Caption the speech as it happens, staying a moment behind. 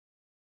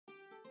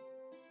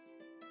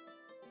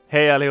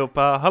Hey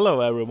allihopa,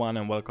 hello everyone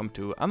and welcome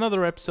to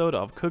another episode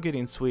of Cook It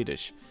in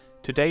Swedish.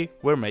 Today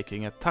we're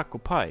making a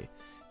Tacopaj.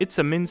 It's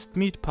a minced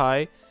meat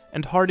pie,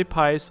 and hearty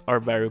pies are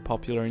very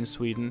popular in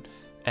Sweden,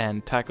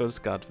 and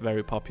tacos got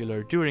very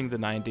popular during the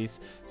 90s,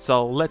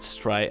 so let's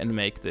try and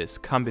make this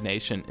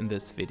combination in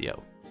this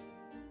video.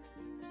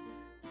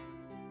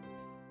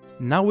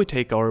 Now we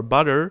take our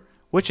butter,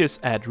 which is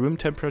at room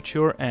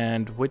temperature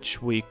and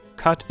which we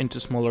cut into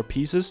smaller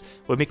pieces.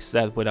 We mix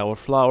that with our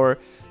flour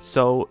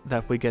so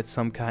that we get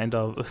some kind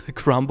of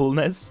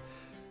crumbleness.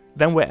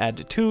 Then we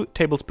add 2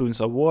 tablespoons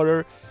of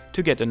water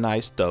to get a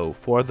nice dough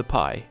for the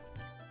pie.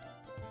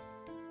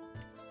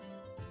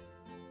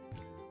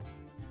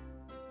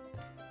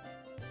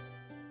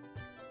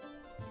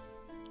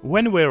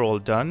 When we're all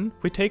done,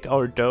 we take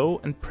our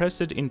dough and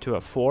press it into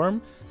a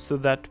form so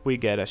that we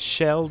get a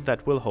shell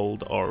that will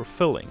hold our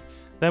filling.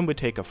 Then we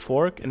take a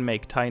fork and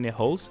make tiny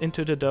holes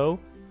into the dough,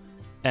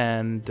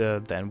 and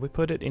then we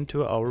put it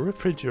into our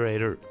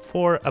refrigerator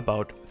for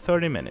about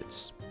 30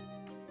 minutes.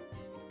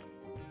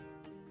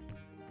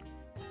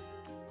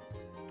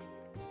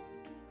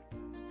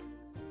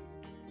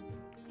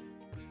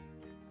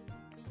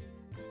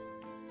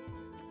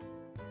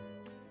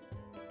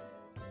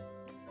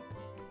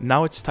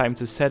 Now it's time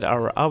to set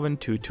our oven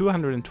to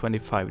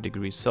 225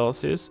 degrees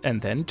Celsius and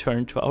then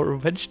turn to our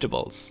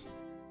vegetables.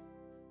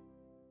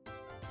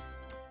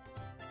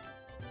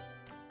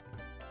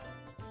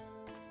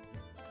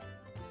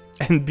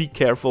 And be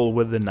careful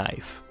with the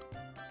knife.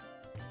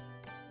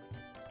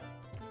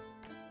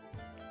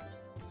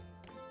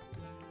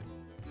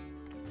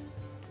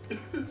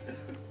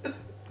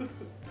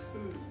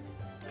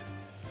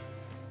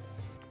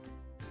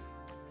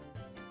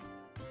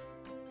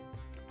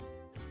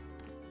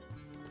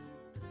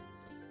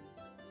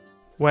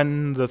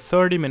 When the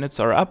 30 minutes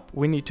are up,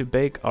 we need to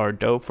bake our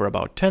dough for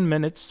about 10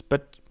 minutes,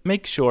 but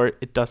make sure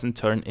it doesn't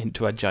turn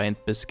into a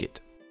giant biscuit.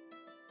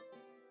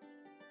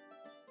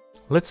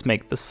 Let's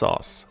make the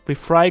sauce. We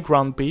fry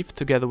ground beef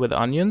together with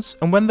onions,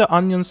 and when the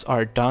onions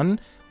are done,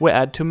 we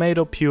add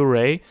tomato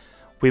puree.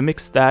 We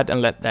mix that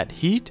and let that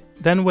heat.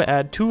 Then we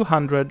add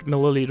 200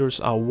 milliliters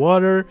of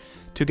water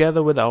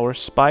together with our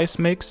spice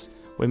mix.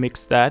 We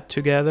mix that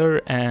together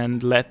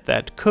and let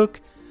that cook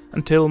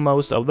until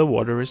most of the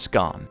water is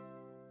gone.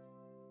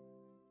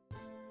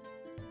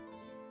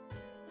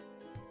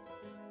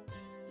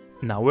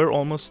 Now we're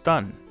almost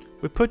done.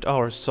 We put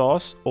our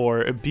sauce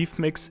or a beef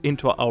mix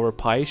into our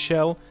pie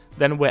shell.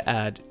 Then we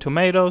add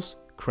tomatoes,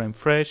 creme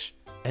fraiche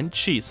and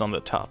cheese on the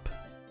top.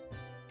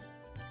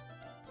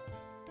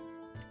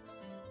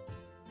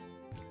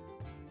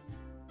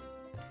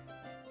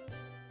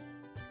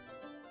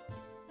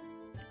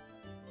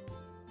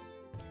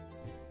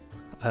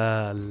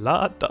 A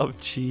lot of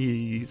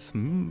cheese.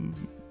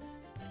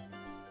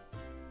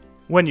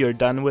 When you're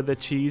done with the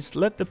cheese,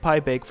 let the pie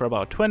bake for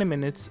about 20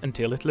 minutes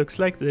until it looks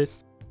like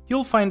this.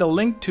 You'll find a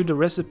link to the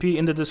recipe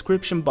in the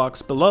description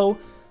box below.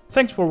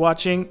 Thanks for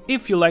watching.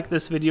 If you like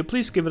this video,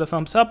 please give it a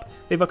thumbs up,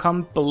 leave a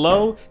comment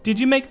below. Did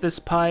you make this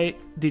pie?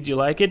 Did you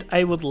like it?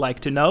 I would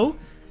like to know.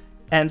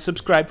 And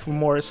subscribe for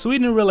more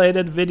Sweden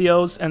related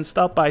videos and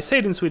stop by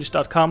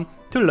sayitinswedish.com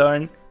to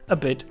learn a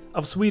bit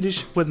of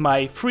Swedish with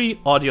my free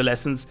audio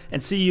lessons,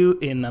 and see you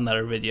in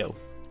another video.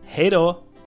 Hej då!